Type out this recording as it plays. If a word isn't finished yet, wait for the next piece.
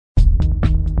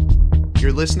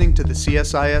You're listening to the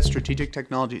CSIS Strategic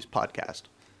Technologies podcast.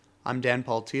 I'm Dan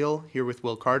Paltiel, here with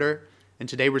Will Carter, and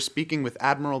today we're speaking with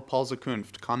Admiral Paul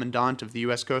Zukunft, Commandant of the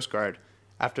U.S. Coast Guard,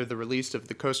 after the release of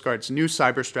the Coast Guard's new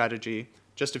cyber strategy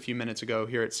just a few minutes ago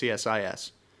here at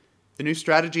CSIS. The new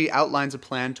strategy outlines a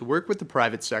plan to work with the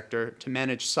private sector to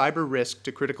manage cyber risk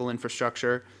to critical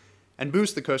infrastructure and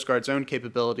boost the Coast Guard's own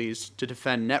capabilities to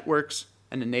defend networks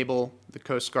and enable the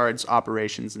Coast Guard's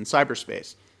operations in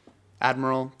cyberspace.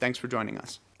 Admiral, thanks for joining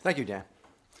us. Thank you, Dan.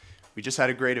 We just had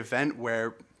a great event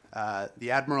where the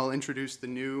Admiral introduced the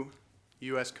new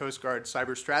U.S. Coast Guard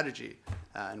cyber strategy,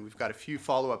 and we've got a few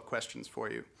follow-up questions for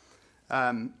you.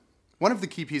 One of the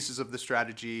key pieces of the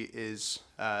strategy is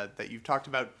that you've talked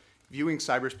about viewing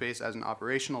cyberspace as an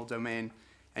operational domain,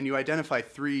 and you identify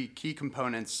three key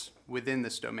components within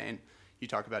this domain. You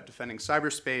talk about defending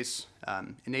cyberspace,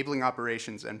 enabling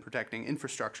operations, and protecting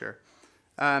infrastructure.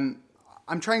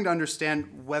 I'm trying to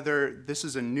understand whether this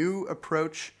is a new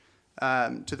approach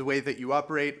to the way that you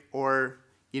operate, or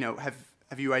have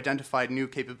you identified new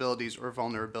capabilities or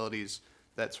vulnerabilities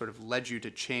that sort of led you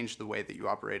to change the way that you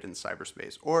operate in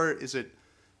cyberspace? Or is it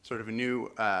sort of a new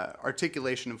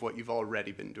articulation of what you've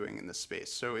already been doing in this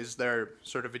space? So is there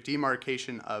sort of a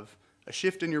demarcation of a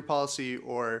shift in your policy,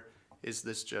 or is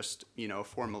this just a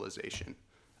formalization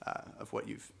of what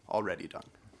you've already done?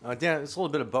 Dan, it's a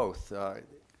little bit of both.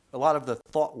 A lot of the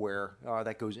thoughtware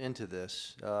that goes into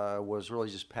this was really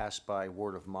just passed by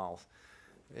word of mouth.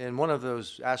 And one of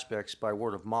those aspects, by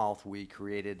word of mouth, we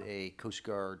created a Coast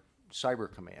Guard Cyber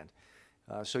Command.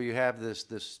 So you have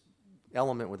this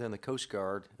element within the Coast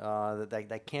Guard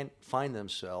that can't find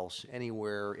themselves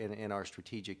anywhere in our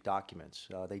strategic documents.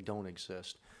 They don't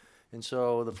exist. And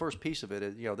so the first piece of it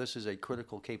is, this is a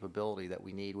critical capability that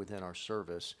we need within our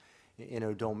service in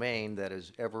a domain that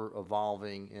is ever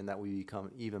evolving and that we become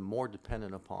even more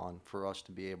dependent upon for us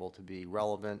to be able to be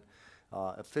relevant,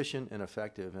 efficient, and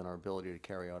effective in our ability to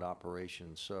carry out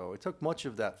operations. So it took much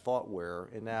of that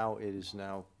thoughtware, and now it is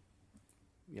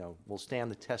will stand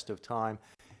the test of time.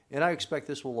 And I expect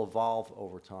this will evolve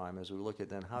over time as we look at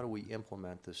then how do we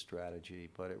implement this strategy.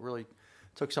 But it really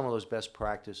took some of those best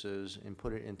practices and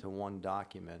put it into one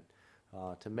document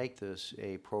to make this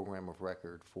a program of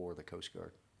record for the Coast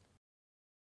Guard.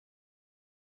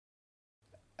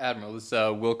 Admiral, this is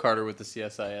Will Carter with the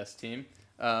CSIS team.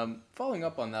 Following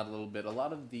up on that a little bit, a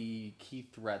lot of the key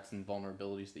threats and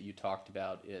vulnerabilities that you talked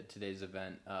about at today's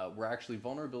event were actually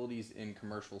vulnerabilities in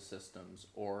commercial systems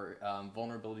or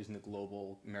vulnerabilities in the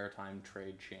global maritime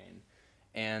trade chain.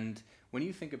 And when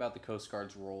you think about the Coast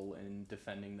Guard's role in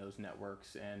defending those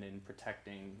networks and in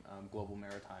protecting global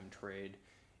maritime trade,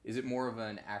 is it more of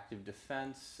an active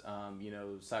defense,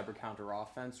 cyber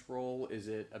counter-offense role? Is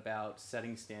it about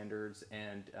setting standards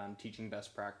and teaching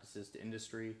best practices to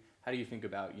industry? How do you think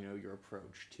about, your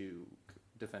approach to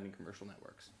defending commercial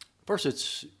networks? First,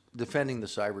 it's defending the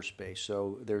cyberspace.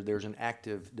 So there's an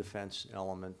active defense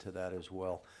element to that as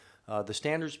well. The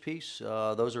standards piece,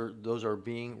 those are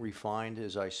being refined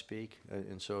as I speak,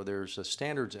 and so there's a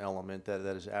standards element that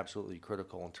is absolutely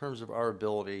critical in terms of our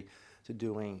ability to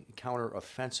doing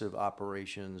counter-offensive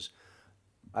operations.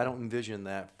 I don't envision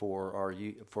that for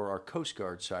our Coast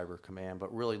Guard Cyber Command,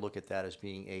 but really look at that as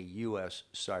being a U.S.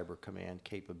 Cyber Command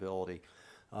capability.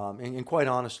 And quite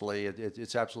honestly,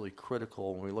 it's absolutely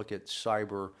critical when we look at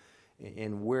cyber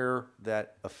and where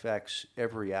that affects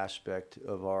every aspect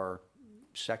of our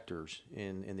sectors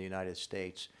in the United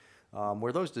States,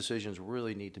 where those decisions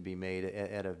really need to be made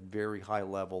at a very high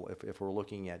level if we're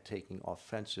looking at taking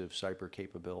offensive cyber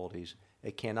capabilities.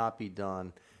 It cannot be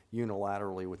done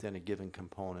unilaterally within a given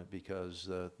component because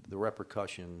the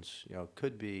repercussions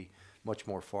could be much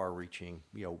more far-reaching,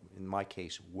 in my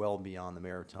case, well beyond the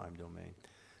maritime domain.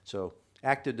 So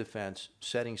active defense,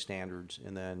 setting standards,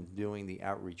 and then doing the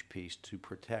outreach piece to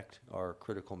protect our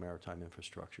critical maritime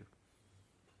infrastructure.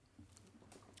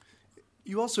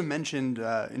 You also mentioned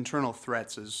internal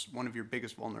threats as one of your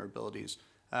biggest vulnerabilities,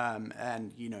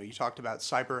 and you talked about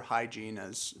cyber hygiene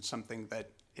as something that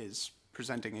is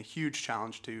presenting a huge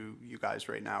challenge to you guys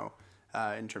right now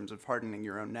in terms of hardening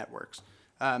your own networks.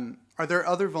 Are there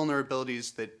other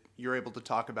vulnerabilities that you're able to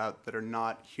talk about that are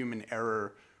not human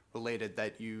error related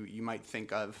that you might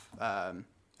think of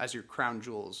as your crown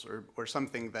jewels, or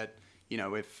something that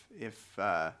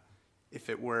if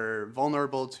it were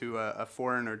vulnerable to a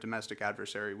foreign or domestic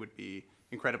adversary would be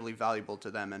incredibly valuable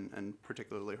to them and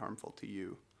particularly harmful to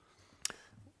you?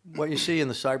 What you see in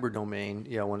the cyber domain,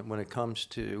 when it comes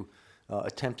to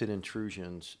attempted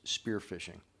intrusions, spear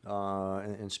phishing.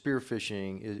 And spear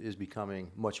phishing is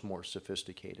becoming much more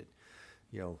sophisticated.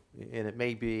 and it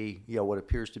may be, what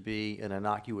appears to be an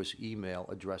innocuous email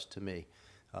addressed to me.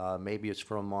 Maybe it's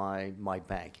from my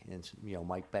bank, and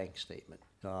my bank statement.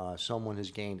 Someone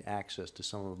has gained access to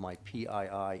some of my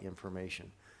PII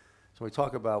information. So we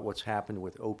talk about what's happened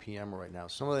with OPM right now.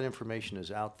 Some of that information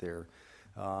is out there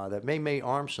that may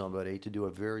arm somebody to do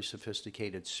a very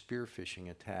sophisticated spear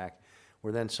phishing attack,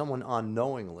 where then someone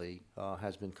unknowingly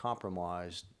has been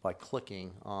compromised by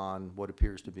clicking on what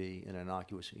appears to be an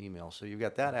innocuous email. So you've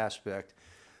got that aspect.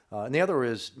 And the other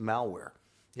is malware.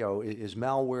 Is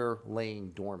malware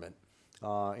laying dormant?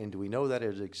 And do we know that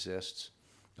it exists?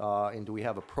 And do we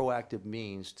have a proactive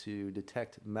means to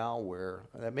detect malware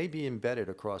that may be embedded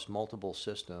across multiple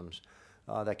systems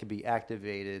that can be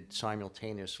activated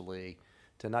simultaneously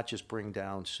to not just bring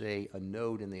down, say, a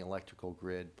node in the electrical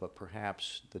grid, but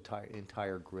perhaps the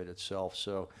entire grid itself.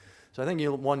 So I think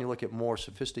you look at more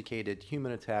sophisticated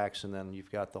human attacks, and then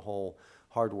you've got the whole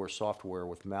hardware, software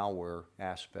with malware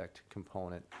aspect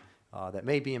component that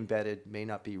may be embedded, may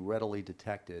not be readily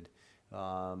detected,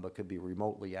 but could be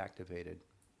remotely activated.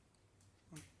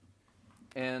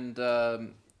 And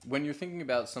when you're thinking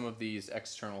about some of these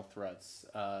external threats,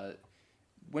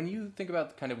 when you think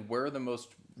about kind of where are the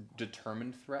most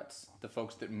determined threats, the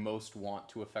folks that most want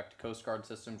to affect Coast Guard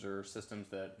systems or systems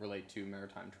that relate to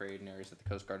maritime trade and areas that the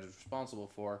Coast Guard is responsible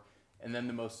for, and then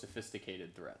the most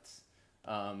sophisticated threats,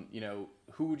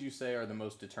 who would you say are the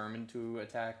most determined to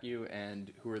attack you,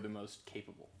 and who are the most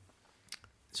capable?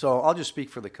 So I'll just speak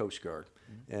for the Coast Guard,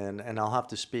 and I'll have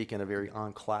to speak in a very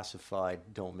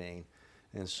unclassified domain.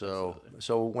 And so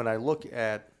when I look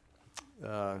at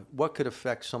what could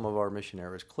affect some of our mission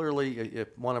areas, clearly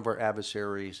if one of our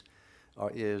adversaries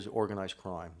is organized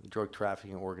crime, drug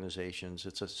trafficking organizations,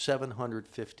 it's a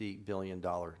 $750 billion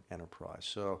enterprise.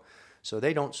 So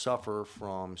they don't suffer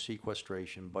from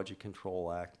sequestration, Budget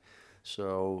Control Act.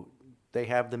 So they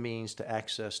have the means to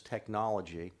access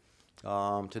technology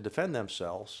to defend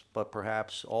themselves, but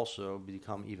perhaps also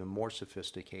become even more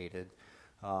sophisticated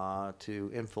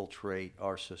to infiltrate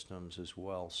our systems as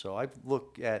well. So I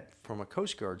look at, from a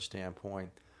Coast Guard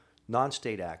standpoint,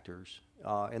 non-state actors,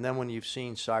 and then when you've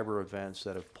seen cyber events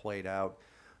that have played out,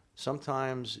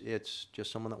 sometimes it's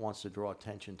just someone that wants to draw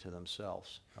attention to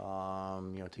themselves,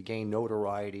 to gain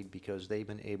notoriety because they've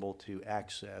been able to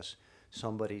access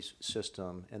somebody's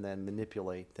system and then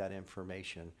manipulate that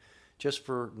information just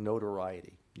for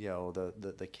notoriety.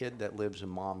 The kid that lives in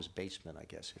mom's basement, I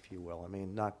guess, if you will. I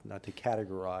mean, not to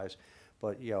categorize,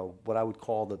 but what I would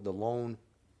call the lone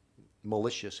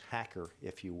malicious hacker,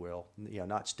 if you will.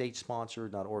 Not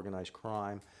state-sponsored, not organized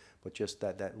crime, but just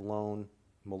that lone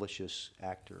malicious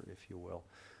actor, if you will.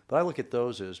 But I look at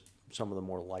those as some of the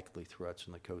more likely threats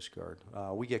in the Coast Guard.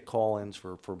 We get call-ins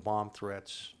for bomb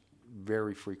threats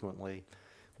very frequently.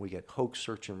 We get hoax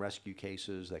search and rescue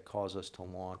cases that cause us to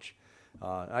launch.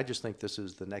 I just think this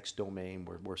is the next domain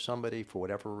where somebody, for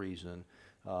whatever reason,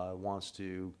 wants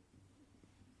to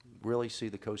really see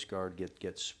the Coast Guard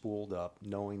get spooled up,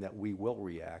 knowing that we will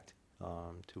react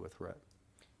to a threat.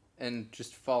 And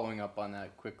just following up on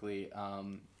that quickly,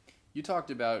 you talked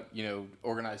about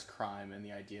organized crime and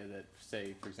the idea that,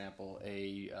 say, for example,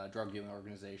 a drug dealing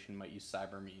organization might use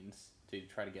cyber means to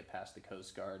try to get past the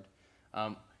Coast Guard.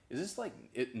 Is this like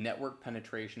network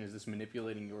penetration? Is this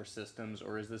manipulating your systems,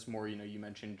 or is this more, you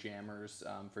mentioned jammers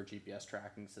for GPS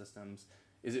tracking systems?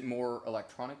 Is it more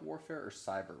electronic warfare or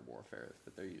cyber warfare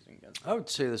that they're using against? I would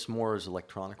say this more is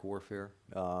electronic warfare.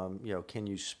 Can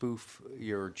you spoof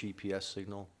your GPS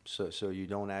signal so you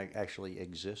don't actually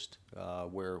exist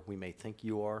where we may think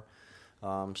you are?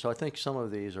 So I think some of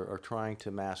these are trying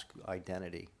to mask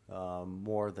identity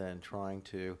more than trying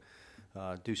to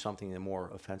do something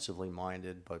more offensively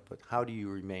minded, but how do you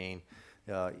remain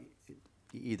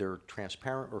either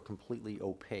transparent or completely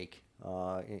opaque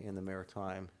in the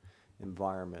maritime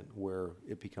environment where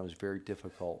it becomes very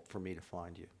difficult for me to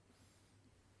find you?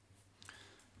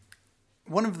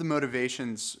 One of the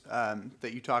motivations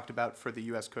that you talked about for the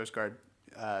U.S. Coast Guard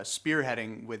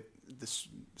spearheading with this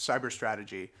cyber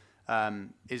strategy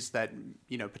is that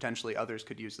potentially others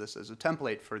could use this as a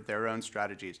template for their own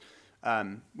strategies.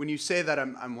 When you say that,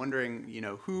 I'm wondering,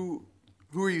 who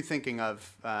are you thinking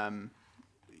of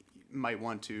might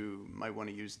want to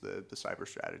use the cyber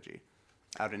strategy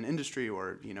out in industry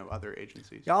or other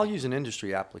agencies? Yeah, I'll use an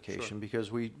industry application. Sure.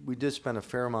 Because we did spend a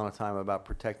fair amount of time about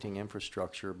protecting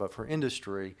infrastructure, but for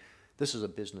industry, this is a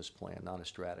business plan, not a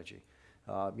strategy.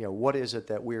 What is it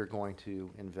that we are going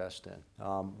to invest in?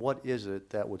 What is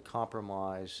it that would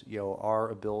compromise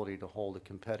our ability to hold a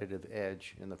competitive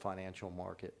edge in the financial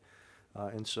market?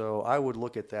 And so I would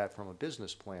look at that from a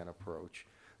business plan approach.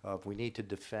 If we need to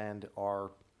defend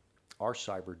our our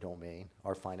cyber domain,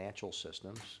 our financial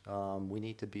systems. We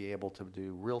need to be able to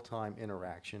do real-time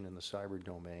interaction in the cyber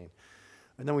domain.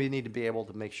 And then we need to be able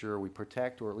to make sure we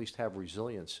protect or at least have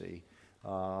resiliency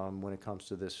when it comes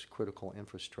to this critical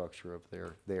infrastructure of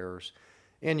theirs.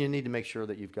 And you need to make sure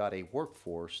that you've got a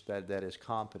workforce that is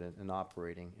competent in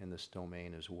operating in this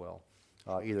domain as well,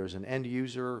 either as an end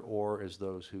user or as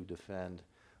those who defend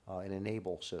and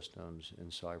enable systems in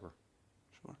cyber.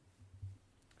 Sure.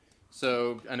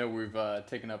 So I know we've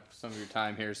taken up some of your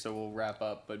time here, so we'll wrap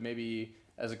up. But maybe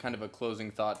as a kind of a closing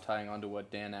thought tying on to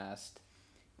what Dan asked,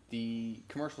 the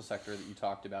commercial sector that you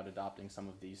talked about adopting some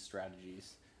of these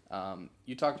strategies,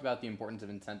 you talked about the importance of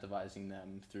incentivizing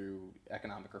them through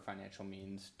economic or financial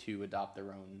means to adopt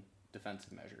their own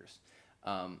defensive measures.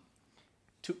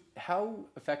 How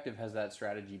effective has that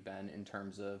strategy been in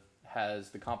terms of, has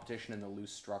the competition and the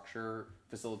loose structure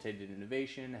facilitated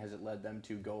innovation? Has it led them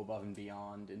to go above and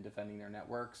beyond in defending their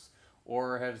networks?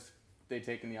 Or has they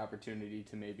taken the opportunity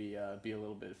to maybe be a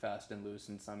little bit fast and loose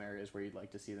in some areas where you'd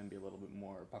like to see them be a little bit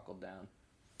more buckled down?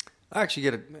 I actually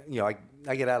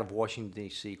I get out of Washington,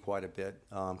 D.C. quite a bit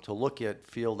to look at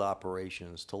field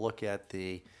operations, to look at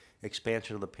the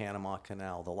expansion of the Panama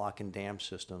Canal, the lock and dam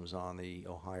systems on the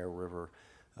Ohio River,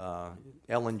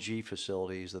 LNG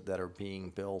facilities that are being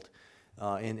built.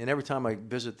 And every time I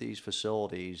visit these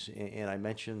facilities and I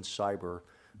mention cyber,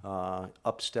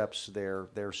 up steps their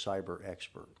cyber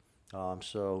expert.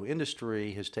 So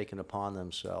industry has taken upon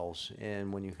themselves,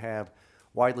 and when you have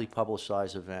widely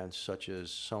publicized events such as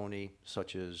Sony,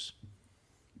 such as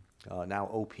now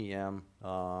OPM,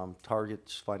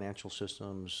 Target's financial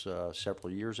systems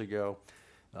several years ago,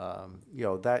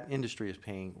 that industry is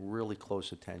paying really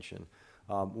close attention.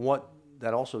 What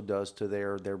that also does to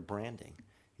their branding,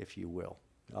 if you will,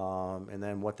 and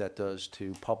then what that does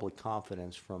to public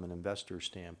confidence from an investor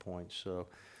standpoint. So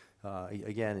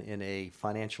again, in a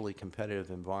financially competitive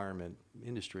environment,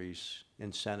 industry's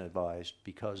incentivized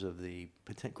because of the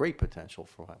great potential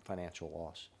for financial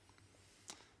loss.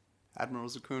 Admiral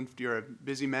Zukunft, you're a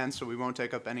busy man, so we won't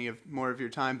take up any more of your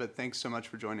time, but thanks so much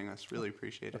for joining us. Really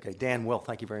appreciate it. Okay, Dan, Will,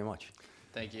 thank you very much.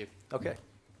 Thank you. Okay,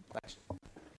 thanks.